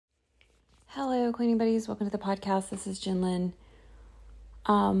Hello, cleaning buddies. Welcome to the podcast. This is Jinlin.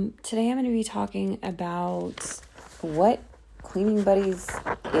 Today I'm going to be talking about what cleaning buddies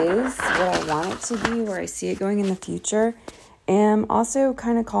is, what I want it to be, where I see it going in the future, and I'm also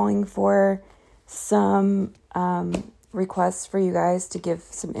kind of calling for some requests for you guys to give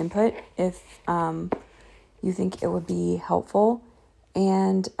some input if you think it would be helpful,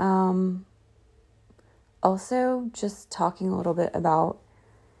 and also just talking a little bit about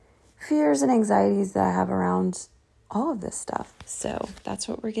fears and anxieties that I have around all of this stuff. So that's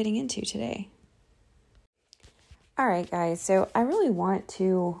what we're getting into today. All right, guys. So I really want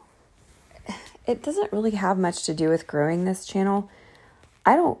to, it doesn't really have much to do with growing this channel.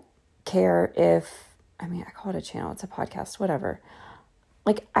 I don't care I call it a channel, it's a podcast, whatever.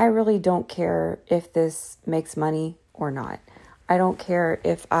 I really don't care if this makes money or not. I don't care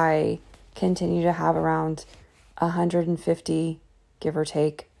if I continue to have around 150, give or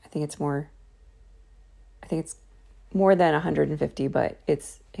take. I think it's more than 150, but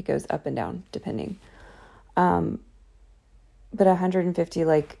it goes up and down depending. But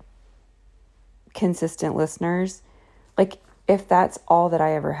 150 consistent listeners, if that's all that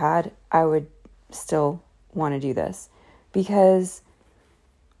I ever had, I would still want to do this, because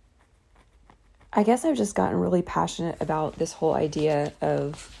I guess I've just gotten really passionate about this whole idea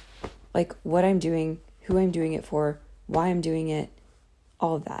of what I'm doing, who I'm doing it for, why I'm doing it,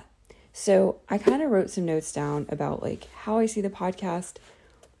 all of that. So I kind of wrote some notes down about how I see the podcast,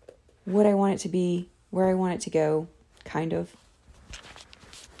 what I want it to be, where I want it to go, kind of.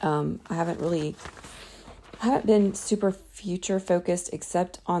 I haven't been super future focused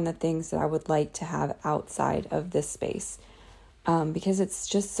except on the things that I would like to have outside of this space, because it's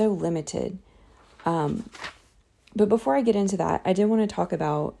just so limited. But before I get into that, I did want to talk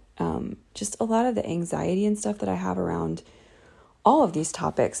about just a lot of the anxiety and stuff that I have around all of these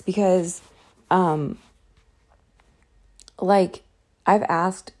topics, because I've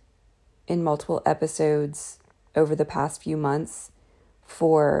asked in multiple episodes over the past few months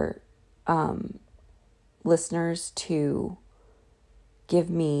for listeners to give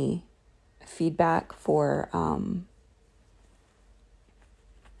me feedback for oh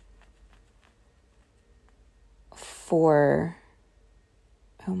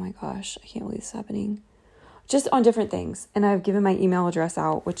my gosh, I can't believe this is happening. Just on different things. And I've given my email address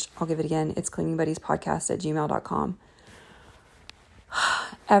out, which I'll give it again. It's cleaningbuddiespodcast@gmail.com.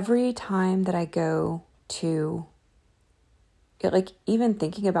 Every time that I go to, even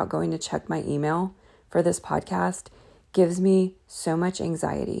thinking about going to check my email for this podcast gives me so much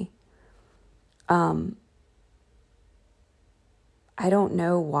anxiety. I don't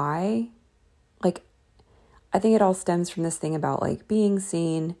know why. I think it all stems from this thing about being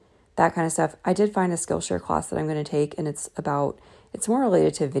seen, that kind of stuff. I did find a Skillshare class that I'm going to take, and it's more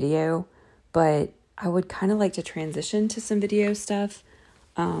related to video, but I would kind of like to transition to some video stuff.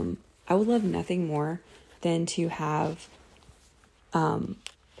 I would love nothing more than to have,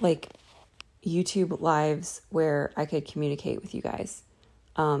 YouTube lives where I could communicate with you guys.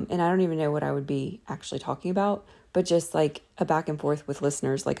 And I don't even know what I would be actually talking about, but just a back and forth with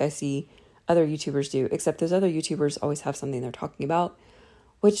listeners, I see other YouTubers do, except those other YouTubers always have something they're talking about,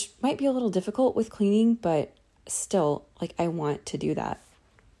 which might be a little difficult with cleaning, but still, I want to do that.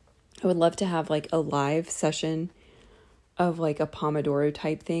 I would love to have a live session of a Pomodoro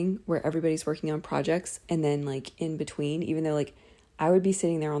type thing where everybody's working on projects, and then in between, even though I would be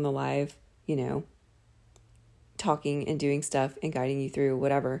sitting there on the live, talking and doing stuff and guiding you through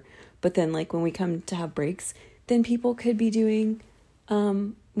whatever. But then when we come to have breaks, then people could be doing,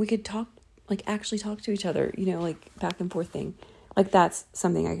 we could talk, actually talk to each other, back and forth thing. That's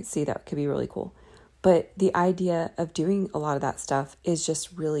something I could see that could be really cool. But the idea of doing a lot of that stuff is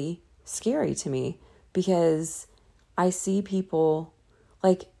just really scary to me, because I see people,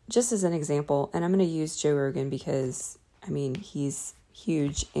 just as an example, and I'm going to use Joe Rogan because, he's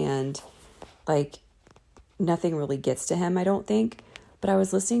huge and nothing really gets to him, I don't think. But I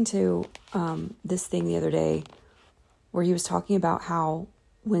was listening to this thing the other day where he was talking about how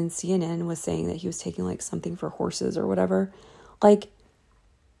when CNN was saying that he was taking something for horses or whatever, and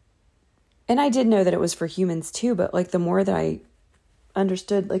I did know that it was for humans too, but the more that I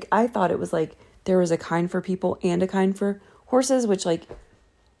understood, I thought it was there was a kind for people and a kind for horses, which I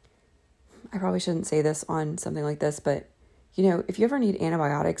probably shouldn't say this on something like this, but if you ever need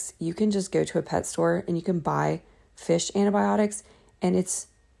antibiotics, you can just go to a pet store and you can buy fish antibiotics, and it's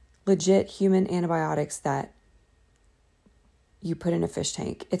legit human antibiotics that you put in a fish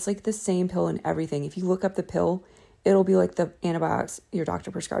tank. It's the same pill and everything. If you look up the pill, it'll be the antibiotics your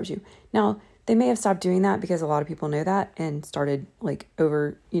doctor prescribes you. Now, they may have stopped doing that because a lot of people know that and started like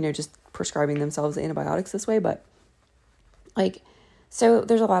over, just prescribing themselves antibiotics this way. But like, so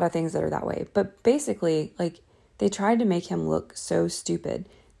there's a lot of things that are that way. But basically, like, they tried to make him look so stupid.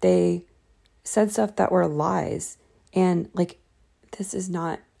 They said stuff that were lies. And like, this is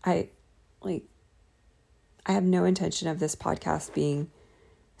not, I have no intention of this podcast being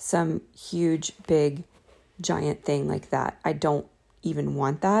some huge, big, giant thing like that. I don't even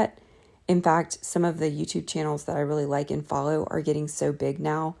want that. In fact, some of the YouTube channels that I really like and follow are getting so big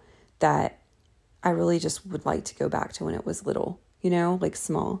now that I really just would like to go back to when it was little, like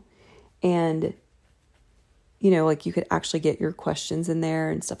small. And, like you could actually get your questions in there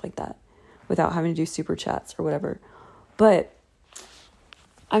and stuff like that without having to do super chats or whatever. But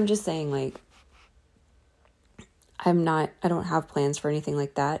I'm just saying, like, I don't have plans for anything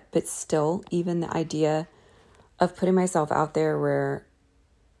like that, but still, even the idea of putting myself out there where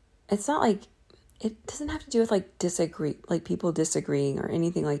it's not like, it doesn't have to do with like people disagreeing or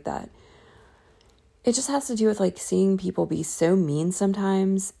anything like that. It just has to do with like seeing people be so mean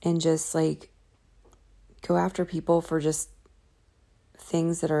sometimes and just like go after people for just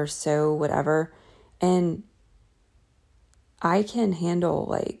things that are so whatever. And I can handle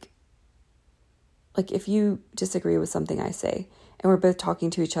like if you disagree with something I say and we're both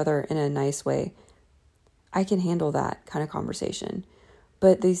talking to each other in a nice way, I can handle that kind of conversation.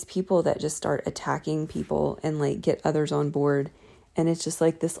 But these people that just start attacking people and like get others on board, and it's just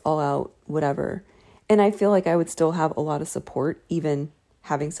like this all out whatever. And I feel like I would still have a lot of support even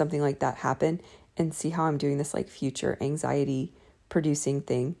having something like that happen, and see how I'm doing this like future anxiety producing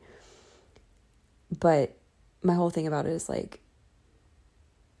thing. But my whole thing about it is like,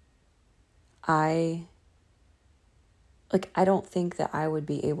 I don't think that I would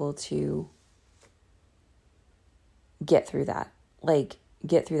be able to get through that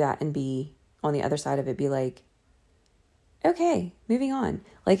and be on the other side of it, be like, okay, moving on.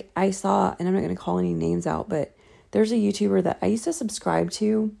 Like I saw, and I'm not going to call any names out, but there's a YouTuber that I used to subscribe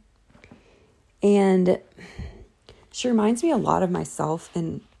to, and she reminds me a lot of myself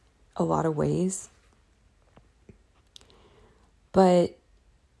in a lot of ways. But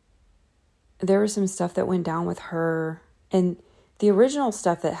there was some stuff that went down with her, and the original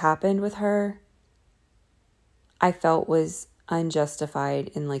stuff that happened with her, I felt was unjustified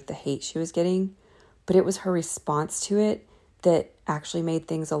in like the hate she was getting, but it was her response to it that actually made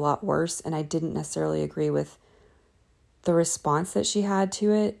things a lot worse. And I didn't necessarily agree with the response that she had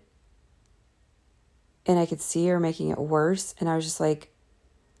to it. And I could see her making it worse. And I was just like,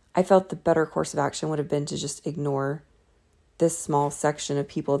 I felt the better course of action would have been to just ignore this small section of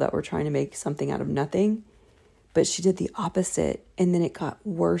people that were trying to make something out of nothing. But she did the opposite, and then it got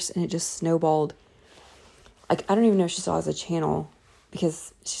worse, and it just snowballed. Like, I don't even know if she saw it as a channel,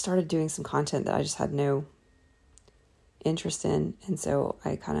 because she started doing some content that I just had no interest in. And so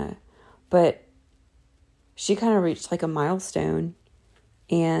but she kind of reached like a milestone,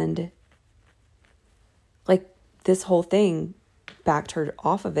 and like this whole thing backed her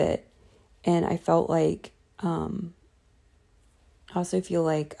off of it. And I felt like, I also feel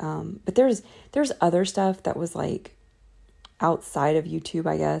like, but there's other stuff that was like outside of YouTube,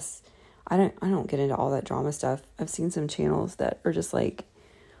 I guess. I don't get into all that drama stuff. I've seen some channels that are just like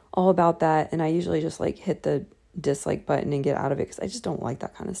all about that. And I usually just like hit the dislike button and get out of it, because I just don't like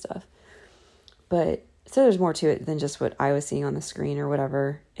that kind of stuff. But so there's more to it than just what I was seeing on the screen or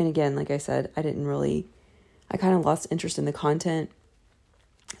whatever. And again, like I said, I kind of lost interest in the content,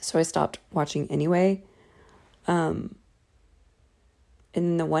 so I stopped watching anyway. And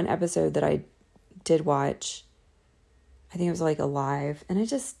the one episode that I did watch, I think it was like a live, and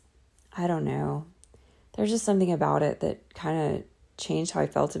I don't know. There's just something about it that kind of changed how I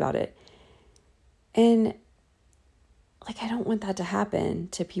felt about it. And like, I don't want that to happen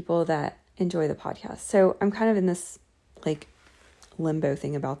to people that enjoy the podcast. So I'm kind of in this like limbo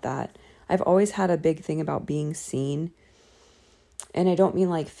thing about that. I've always had a big thing about being seen. And I don't mean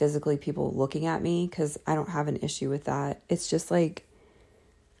like physically people looking at me, because I don't have an issue with that. It's just like,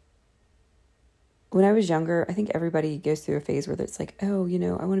 when I was younger, I think everybody goes through a phase where it's like, oh,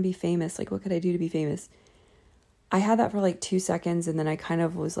 I want to be famous. Like, what could I do to be famous? I had that for like 2 seconds, and then I kind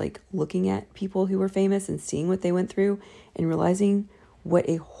of was like looking at people who were famous and seeing what they went through and realizing what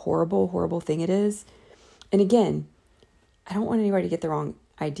a horrible, horrible thing it is. And again, I don't want anybody to get the wrong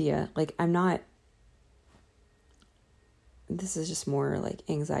idea. Like, this is just more like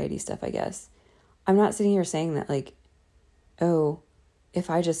anxiety stuff, I guess. I'm not sitting here saying that like, oh, if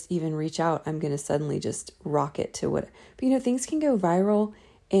I just even reach out, I'm going to suddenly just rocket to what, but things can go viral,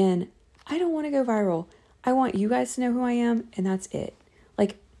 and I don't want to go viral. I want you guys to know who I am, and that's it.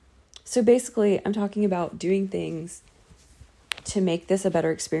 Like, So basically, I'm talking about doing things to make this a better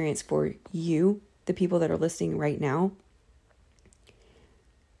experience for you, the people that are listening right now.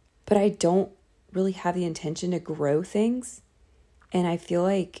 But I don't really have the intention to grow things. And I feel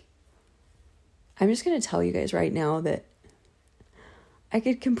like I'm just going to tell you guys right now that I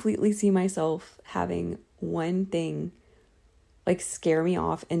could completely see myself having one thing like scare me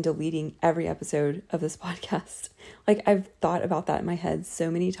off and deleting every episode of this podcast. Like, I've thought about that in my head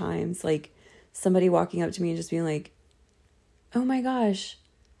so many times. Like, somebody walking up to me and just being like, oh my gosh,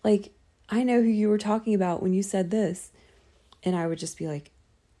 like, I know who you were talking about when you said this. And I would just be like,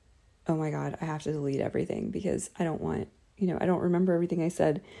 oh my God, I have to delete everything because I don't want, I don't remember everything I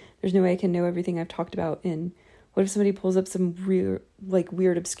said. There's no way I can know everything I've talked about. And what if somebody pulls up some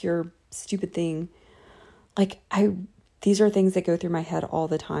weird, obscure, stupid thing? Like, these are things that go through my head all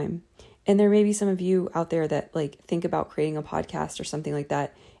the time. And there may be some of you out there that like think about creating a podcast or something like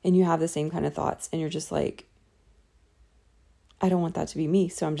that, and you have the same kind of thoughts, and you're just like, I don't want that to be me,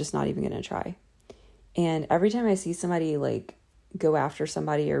 so I'm just not even going to try. And every time I see somebody like go after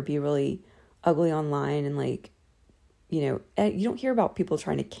somebody or be really ugly online and like, you don't hear about people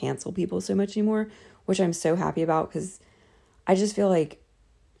trying to cancel people so much anymore, which I'm so happy about because I just feel like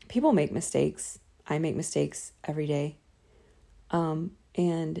people make mistakes. I make mistakes every day.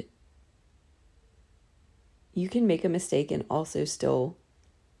 And you can make a mistake and also still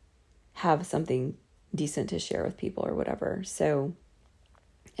have something decent to share with people or whatever. So,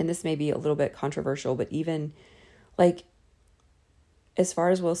 and this may be a little bit controversial, but even like, as far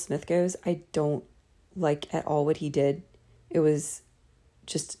as Will Smith goes, I don't like at all what he did. It was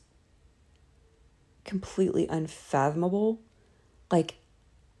just completely unfathomable. Like,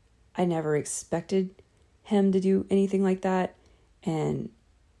 I never expected him to do anything like that. And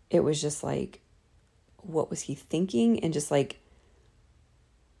it was just like, what was he thinking? And just like,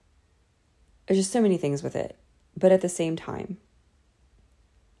 there's just so many things with it. But at the same time,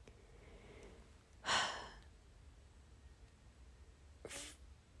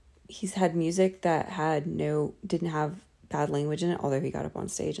 he's had music that didn't have bad language in it, although he got up on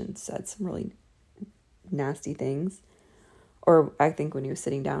stage and said some really nasty things. Or I think when he was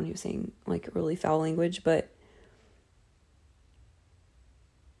sitting down, he was saying like really foul language, but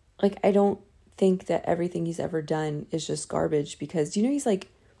like, I don't think that everything he's ever done is just garbage because, he's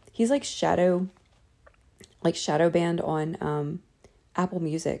like shadow banned on Apple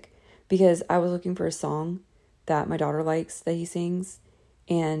Music because I was looking for a song that my daughter likes that he sings,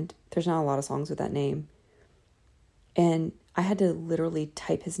 and there's not a lot of songs with that name. And I had to literally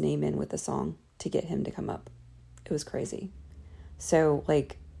type his name in with the song to get him to come up. It was crazy. So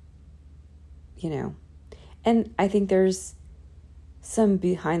like, and I think there's some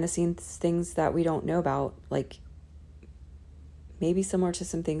behind the scenes things that we don't know about, like maybe similar to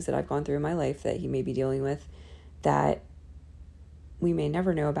some things that I've gone through in my life that he may be dealing with that we may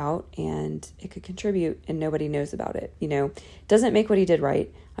never know about, and it could contribute and nobody knows about it. Doesn't make what he did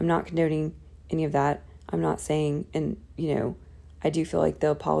right. I'm not condoning any of that. I'm not saying, and I do feel like the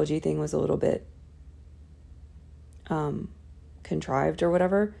apology thing was a little bit contrived or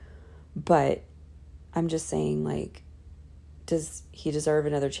whatever, but I'm just saying, like, does he deserve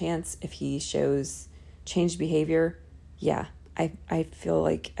another chance if he shows changed behavior? Yeah, I feel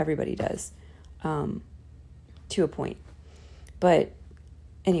like everybody does, to a point. But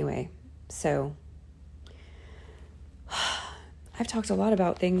anyway, so I've talked a lot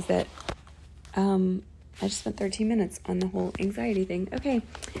about things that I just spent 13 minutes on the whole anxiety thing. Okay,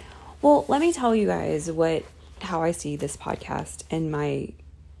 well, let me tell you guys how I see this podcast and I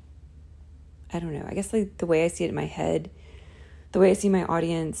don't know, I guess like the way I see it in my head, the way I see my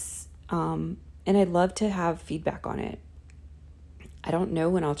audience, and I'd love to have feedback on it. I don't know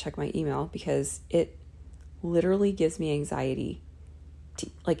when I'll check my email because it literally gives me anxiety.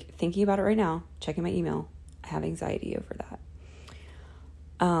 Like, thinking about it right now, checking my email, I have anxiety over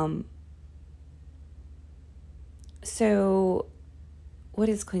that. So what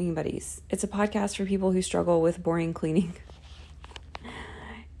is Cleaning Buddies? It's a podcast for people who struggle with boring cleaning.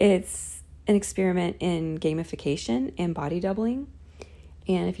 It's an experiment in gamification and body doubling.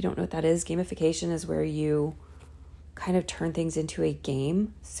 And if you don't know what that is, gamification is where you kind of turn things into a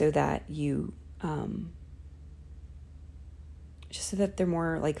game so that you, just so that they're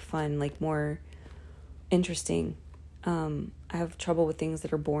more like fun, like more interesting. I have trouble with things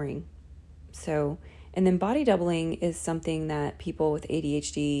that are boring. So, and then body doubling is something that people with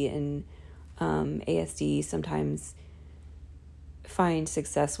ADHD and ASD sometimes find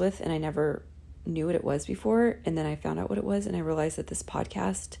success with, and I never knew what it was before, and then I found out what it was, and I realized that this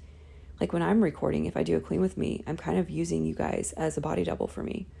podcast, like when I'm recording, if I do a clean with me, I'm kind of using you guys as a body double for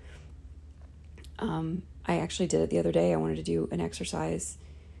me. I actually did it the other day. I wanted to do an exercise.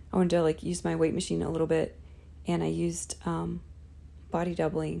 I wanted to like use my weight machine a little bit, and I used body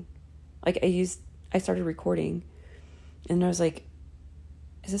doubling. Like I started recording, and I was like,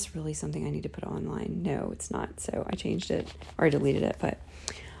 is this really something I need to put online? No, it's not. So I changed it, or I deleted it. But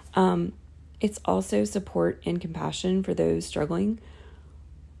it's also support and compassion for those struggling.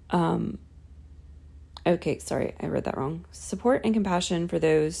 Okay, sorry, I read that wrong. Support and compassion for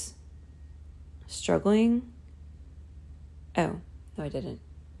those struggling. Oh, no, I didn't.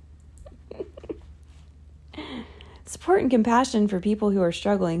 Support and compassion for people who are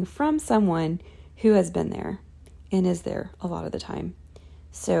struggling from someone who has been there and is there a lot of the time.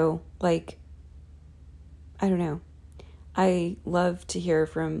 So, like, I don't know. I love to hear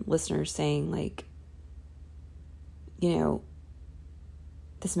from listeners saying, like, you know,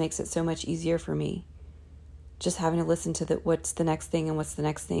 this makes it so much easier for me. Just having to listen to what's the next thing and what's the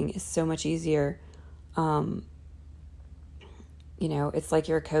next thing is so much easier. You know, it's like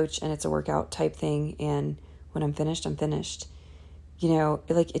you're a coach and it's a workout type thing. And when I'm finished, I'm finished. You know,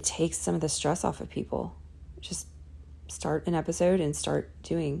 it takes some of the stress off of people. Just start an episode and start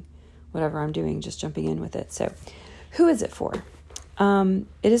doing whatever I'm doing, just jumping in with it. So who is it for?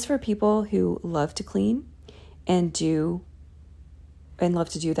 It is for people who love to clean and love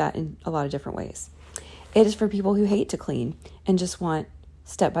to do that in a lot of different ways. It is for people who hate to clean and just want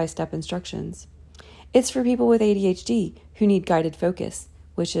step-by-step instructions. It's for people with ADHD who need guided focus,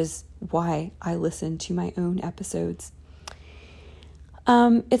 which is why I listen to my own episodes.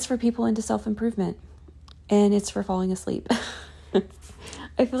 It's for people into self-improvement, and it's for falling asleep.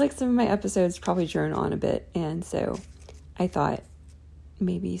 I feel like some of my episodes probably drone on a bit, and so I thought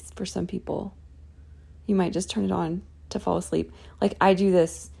maybe for some people, you might just turn it on to fall asleep. Like I do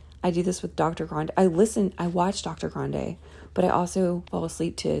this with Dr. Grande. I watch Dr. Grande, but I also fall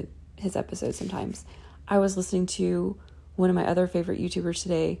asleep to his episodes sometimes. I was listening to one of my other favorite YouTubers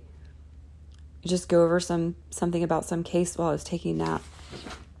today just go over something about some case while I was taking a nap.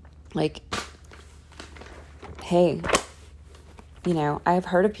 Like, hey, you know, I've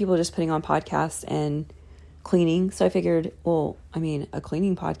heard of people just putting on podcasts and cleaning. So I figured, well, I mean, a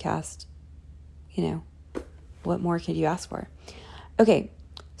cleaning podcast, you know, what more could you ask for? Okay.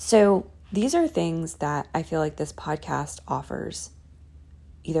 So these are things that I feel like this podcast offers,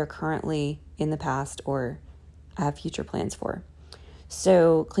 either currently, in the past, or I have future plans for.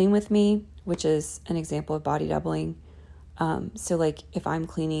 So Clean With Me, which is an example of body doubling. So like if I'm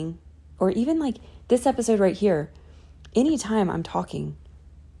cleaning, or even like this episode right here, anytime I'm talking,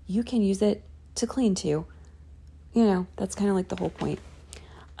 you can use it to clean too. You know, that's kind of like the whole point.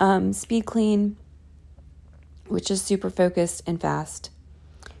 Speed Clean, which is super focused and fast.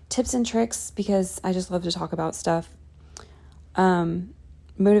 Tips and tricks, because I just love to talk about stuff.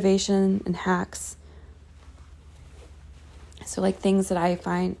 Motivation and hacks. So like things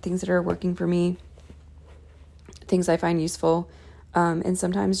that are working for me, things I find useful. And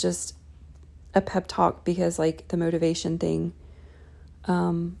sometimes just a pep talk, because like the motivation thing,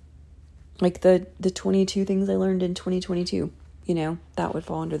 like the 22 things I learned in 2022, you know, that would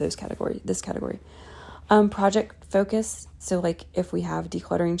fall under this category. Project focus. So like if we have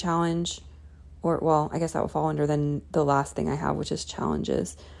decluttering challenge, or, well, I guess that would fall under then the last thing I have, which is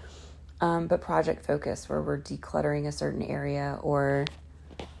challenges. But project focus, where we're decluttering a certain area, or,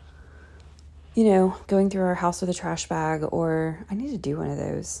 you know, going through our house with a trash bag, or I need to do one of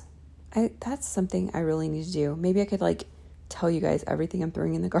those. That's something I really need to do. Maybe I could like tell you guys everything I'm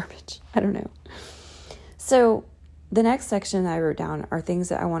throwing in the garbage. I don't know. So the next section that I wrote down are things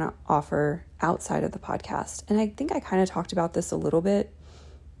that I want to offer outside of the podcast. And I think I kind of talked about this a little bit.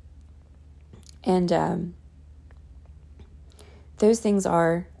 And those things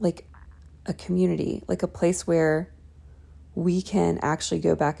are like a community, like a place where we can actually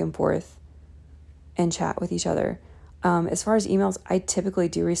go back and forth and chat with each other. As far as emails, I typically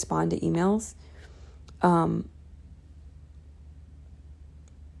do respond to emails.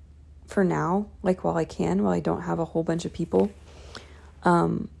 For now, like while I don't have a whole bunch of people.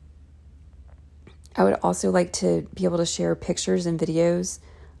 I would also like to be able to share pictures and videos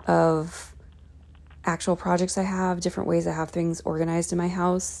of actual projects I have, different ways I have things organized in my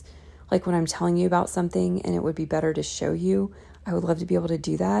house. Like when I'm telling you about something and it would be better to show you, I would love to be able to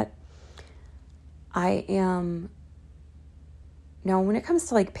do that. Now when it comes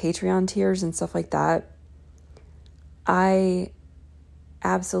to like Patreon tiers and stuff like that, I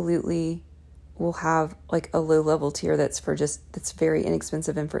absolutely will have like a low level tier that's very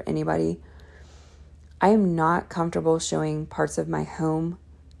inexpensive and for anybody. I am not comfortable showing parts of my home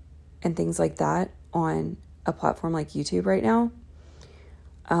and things like that on a platform like YouTube right now.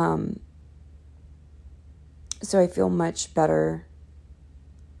 So I feel much better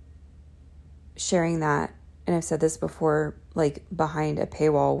sharing that. And I've said this before, like behind a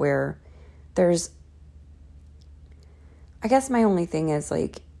paywall where I guess my only thing is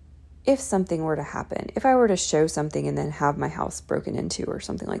like, if something were to happen, if I were to show something and then have my house broken into or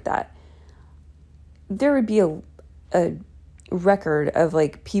something like that, there would be a record of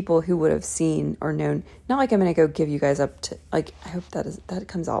like people who would have seen or known. Not like I'm going to go give you guys up to, like, I hope that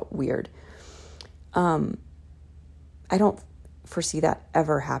comes out weird. I don't foresee that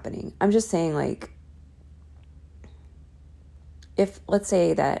ever happening. I'm just saying, like, if let's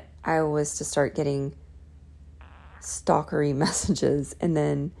say that I was to start getting stalkery messages, and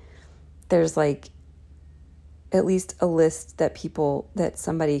then there's like at least a list that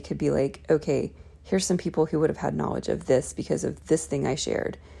somebody could be like, okay, here's some people who would have had knowledge of this because of this thing I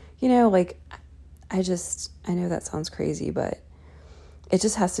shared. Like, I know that sounds crazy, but it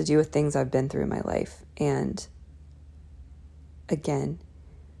just has to do with things I've been through in my life. And again,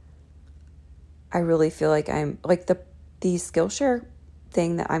 I really feel like I'm like the Skillshare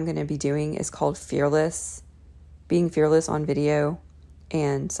thing that I'm going to be doing is called being fearless on video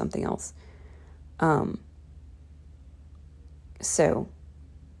and something else. So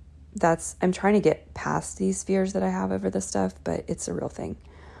I'm trying to get past these fears that I have over this stuff, but it's a real thing.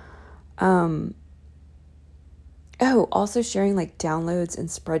 Also sharing like downloads and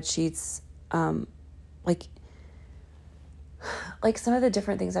spreadsheets, like some of the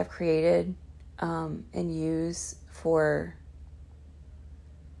different things I've created, and use for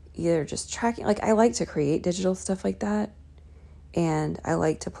either just tracking. Like, I like to create digital stuff like that, and I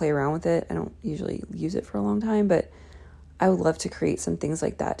like to play around with it. I don't usually use it for a long time, but I would love to create some things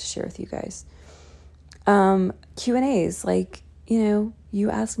like that to share with you guys. Q&As, like, you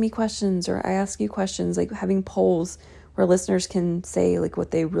ask me questions or I ask you questions, like having polls where listeners can say like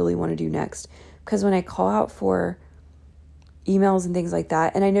what they really want to do next. Because when I call out for emails and things like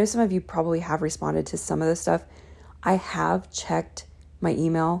that, and I know some of you probably have responded to some of this stuff, I have checked my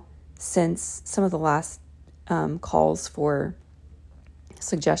email since some of the last calls for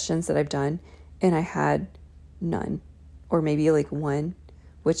suggestions that I've done, and I had none, or maybe like one,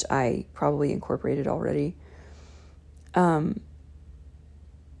 which I probably incorporated already. And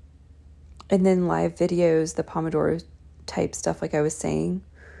then live videos, the Pomodoro type stuff, like I was saying.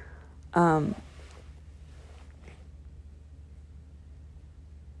 And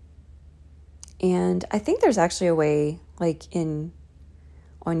I think there's actually a way, like on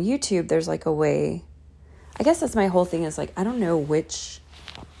YouTube, there's like a way, I guess that's my whole thing is like, I don't know which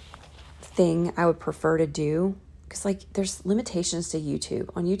thing I would prefer to do. Because like there's limitations to YouTube.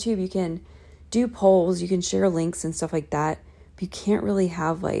 On YouTube, you can do polls, you can share links and stuff like that. But you can't really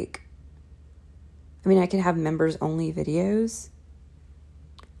have like, I can have members only videos.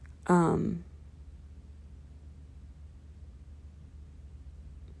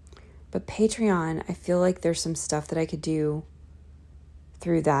 But Patreon, I feel like there's some stuff that I could do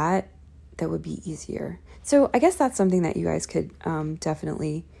through that would be easier. So I guess that's something that you guys could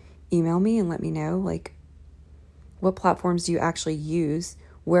definitely email me and let me know, like, what platforms do you actually use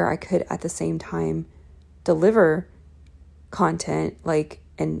where I could at the same time deliver content, like,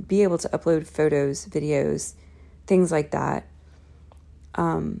 and be able to upload photos, videos, things like that.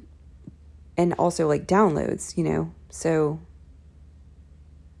 And also like downloads, so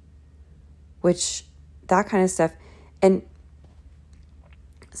which that kind of stuff. And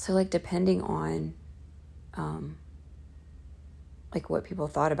so like depending on like what people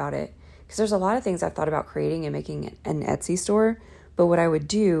thought about it, because there's a lot of things I've thought about creating and making an Etsy store, but what I would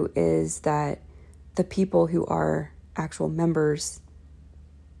do is that the people who are actual members,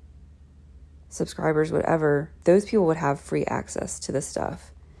 subscribers, whatever, those people would have free access to the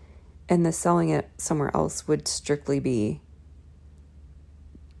stuff, and the selling it somewhere else would strictly be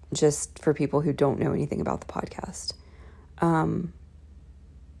just for people who don't know anything about the podcast.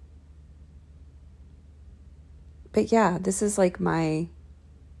 But yeah, this is my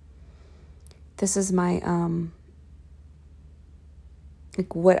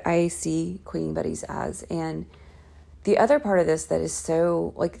like what I see Cleaning Buddies as. And the other part of this that is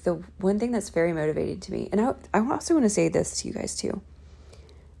so, like, the one thing that's very motivating to me, and I also want to say this to you guys too,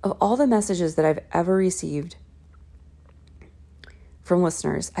 of all the messages that I've ever received from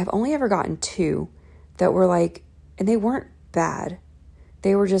listeners, I've only ever gotten 2 that were like, and they weren't bad.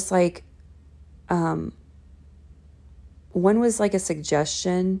 They were just like, one was like a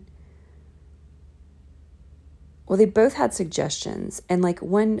suggestion. Well, they both had suggestions, and like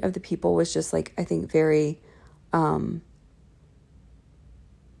one of the people was just like, I think very, I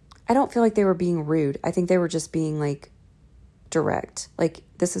don't feel like they were being rude. I think they were just being like direct. Like,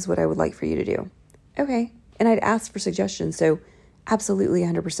 this is what I would like for you to do. Okay. And I'd ask for suggestions. So absolutely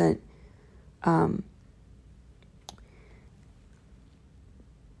 100%.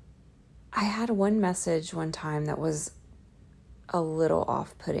 I had one message one time that was a little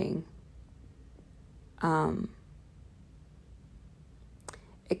off-putting.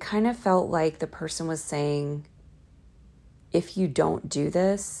 It kind of felt like the person was saying, if you don't do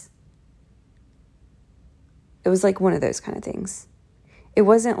this, it was like one of those kind of things. It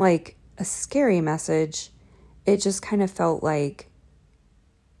wasn't like a scary message. It just kind of felt like,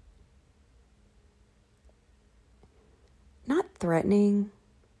 not threatening.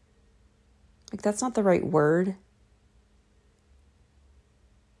 Like, that's not the right word.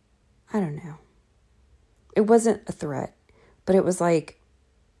 I don't know. It wasn't a threat, but it was like,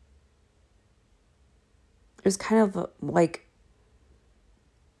 it was kind of like,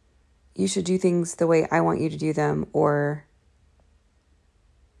 you should do things the way I want you to do them, or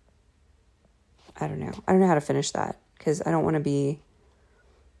I don't know. I don't know how to finish that because I don't want to be,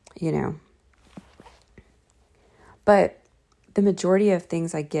 But the majority of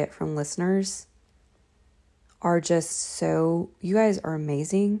things I get from listeners are just so, you guys are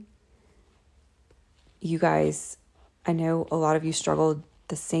amazing. You guys, I know a lot of you struggled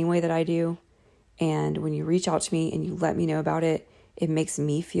the same way that I do. And when you reach out to me and you let me know about it, it makes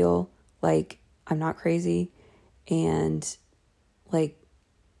me feel like I'm not crazy. And like,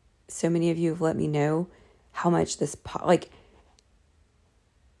 so many of you have let me know how much this,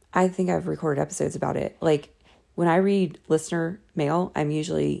 I think I've recorded episodes about it. Like, when I read listener mail, I'm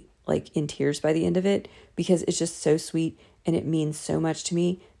usually like in tears by the end of it because it's just so sweet and it means so much to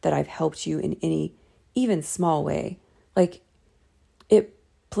me that I've helped you in any, even small way. Like, it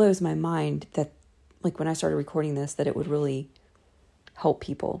blows my mind that, like, when I started recording this, that it would really help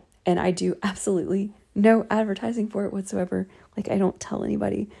people. And I do absolutely no advertising for it whatsoever. Like, I don't tell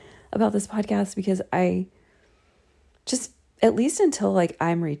anybody about this podcast because I just, at least until like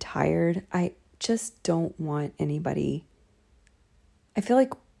I'm retired, I just don't want anybody. I feel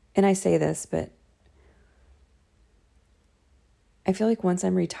like, and I say this, but I feel like once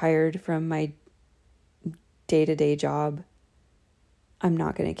I'm retired from my day-to-day job, I'm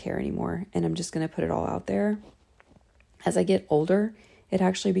not going to care anymore. And I'm just going to put it all out there. As I get older, it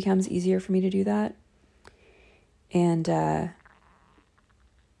actually becomes easier for me to do that. And I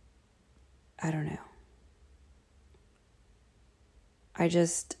don't know.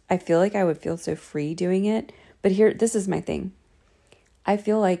 I feel like I would feel so free doing it. But this is my thing. I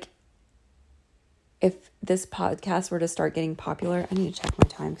feel like if this podcast were to start getting popular, I need to check my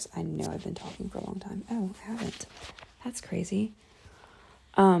time because I know I've been talking for a long time. Oh, I haven't. That's crazy.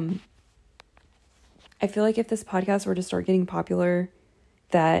 I feel like if this podcast were to start getting popular,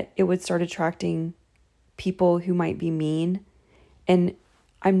 that it would start attracting people who might be mean. And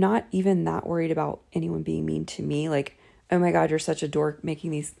I'm not even that worried about anyone being mean to me. Like, oh my God, you're such a dork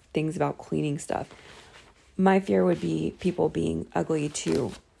making these things about cleaning stuff. My fear would be people being ugly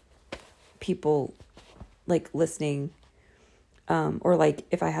to people like listening. Or like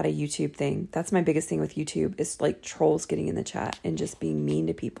if I had a YouTube thing, that's my biggest thing with YouTube is like trolls getting in the chat and just being mean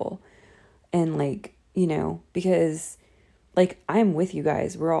to people. And like, because like I'm with you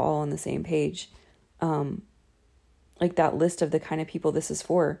guys, we're all on the same page. Like that list of the kind of people this is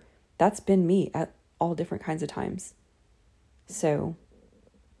for, that's been me at all different kinds of times. So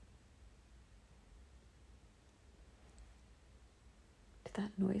did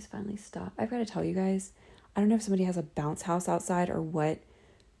that noise finally stop? I've got to tell you guys, I don't know if somebody has a bounce house outside or what,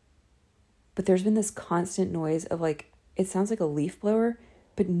 but there's been this constant noise of like, it sounds like a leaf blower,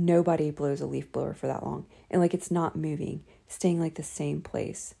 but nobody blows a leaf blower for that long. And like, it's not moving, staying like the same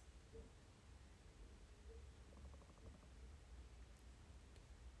place.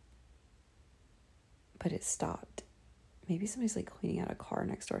 But it stopped. Maybe somebody's like cleaning out a car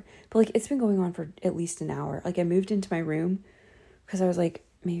next door. But like, it's been going on for at least an hour. Like I moved into my room because I was like,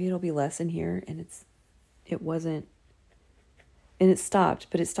 maybe it'll be less in here. And it wasn't. And it stopped,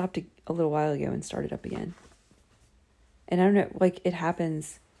 but it stopped a little while ago and started up again. And I don't know, like it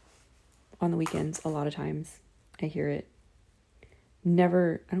happens on the weekends a lot of times. I hear it.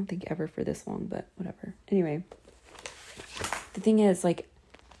 Never, I don't think ever for this long, but whatever. Anyway, the thing is, like,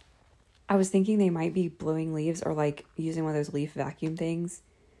 I was thinking they might be blowing leaves or like using one of those leaf vacuum things.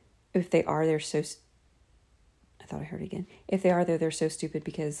 If they are, they're so, I thought I heard it again. If they are, they're so stupid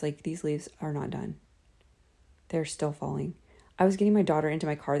because like these leaves are not done. They're still falling. I was getting my daughter into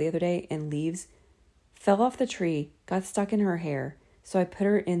my car the other day and leaves fell off the tree, got stuck in her hair. So I put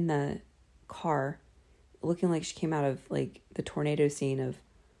her in the car looking like she came out of like the tornado scene of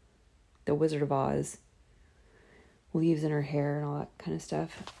The Wizard of Oz. Leaves in her hair and all that kind of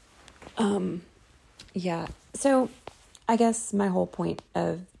stuff. Yeah. So I guess my whole point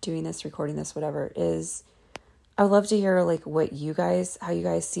of doing this, recording this, whatever, is I would love to hear like what you guys, how you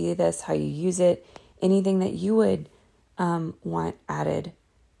guys see this, how you use it, anything that you would want added,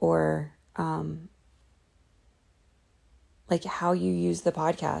 or like how you use the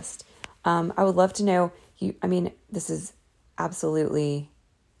podcast. I would love to know you. I mean, this is absolutely,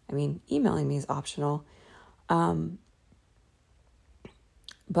 emailing me is optional.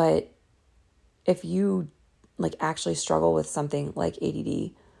 But if you like actually struggle with something like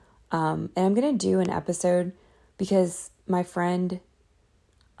ADD, and I'm going to do an episode because my friend,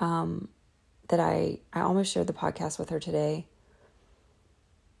 that I almost shared the podcast with her today.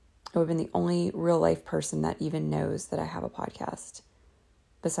 I would have been the only real life person that even knows that I have a podcast.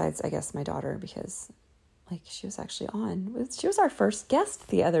 Besides, I guess, my daughter, because like she was actually on. She was our first guest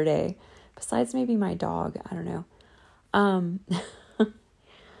the other day. Besides maybe my dog. I don't know.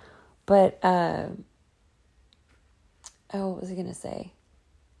 But, what was I going to say?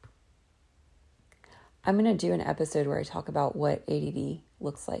 I'm going to do an episode where I talk about what ADD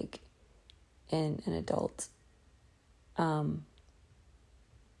looks like in an adult.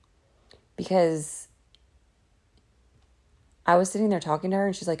 Because I was sitting there talking to her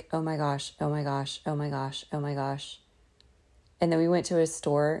and she's like, oh my gosh, oh my gosh, oh my gosh, oh my gosh. And then we went to a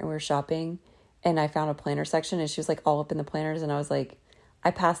store and we were shopping and I found a planner section and she was like all up in the planners. And I was like,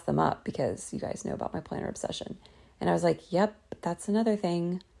 I passed them up because you guys know about my planner obsession. And I was like, yep, that's another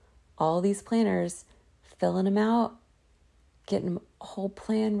thing. All these planners, filling them out, getting a whole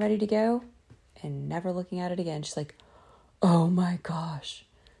plan ready to go and never looking at it again. She's like, oh my gosh.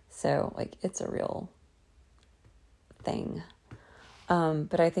 So like, it's a real thing.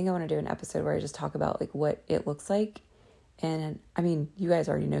 But I think I want to do an episode where I just talk about like what it looks like. And I mean, you guys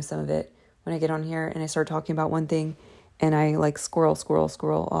already know some of it when I get on here and I start talking about one thing and I like squirrel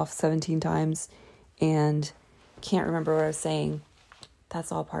off 17 times and can't remember what I was saying.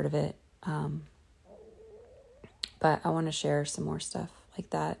 That's all part of it. But I want to share some more stuff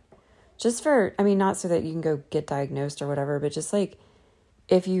like that. Just for, not so that you can go get diagnosed or whatever, but just like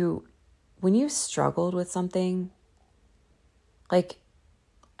when you struggled with something, like,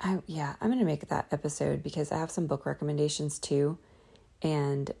 I'm going to make that episode because I have some book recommendations too.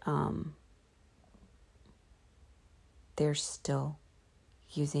 And, they're still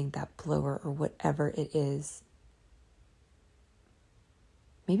using that blower or whatever it is.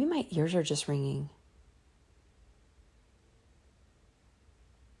 Maybe my ears are just ringing.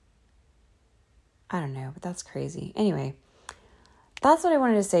 I don't know, but that's crazy. Anyway, that's what I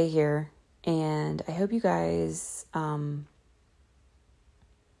wanted to say here. And I hope you guys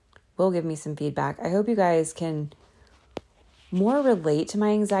will give me some feedback. I hope you guys can more relate to my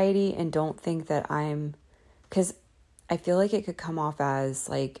anxiety and don't think that because I feel like it could come off as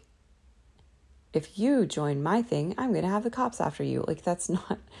like, if you join my thing, I'm going to have the cops after you. Like that's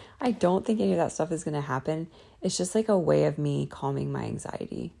not, I don't think any of that stuff is going to happen. It's just like a way of me calming my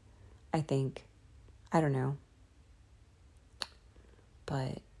anxiety. I think, I don't know.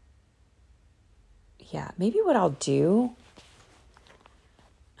 But yeah, maybe what I'll do,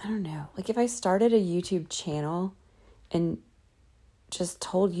 I don't know. Like if I started a YouTube channel and just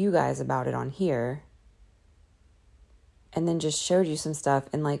told you guys about it on here and then just showed you some stuff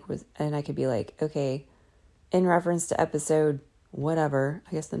and and I could be like, okay, in reference to episode whatever,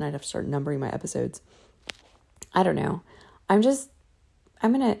 I guess then I'd have to start numbering my episodes. I don't know.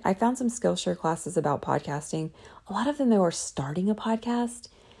 I found some Skillshare classes about podcasting. A lot of them though are starting a podcast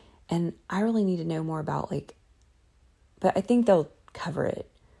and I really need to know more about but I think they'll cover it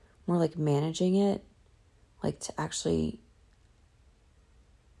more, like managing it, like to actually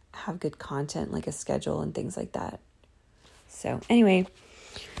have good content, like a schedule and things like that. So anyway,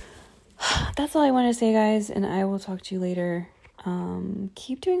 that's all I want to say, guys, and I will talk to you later.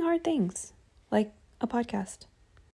 Keep doing hard things like a podcast.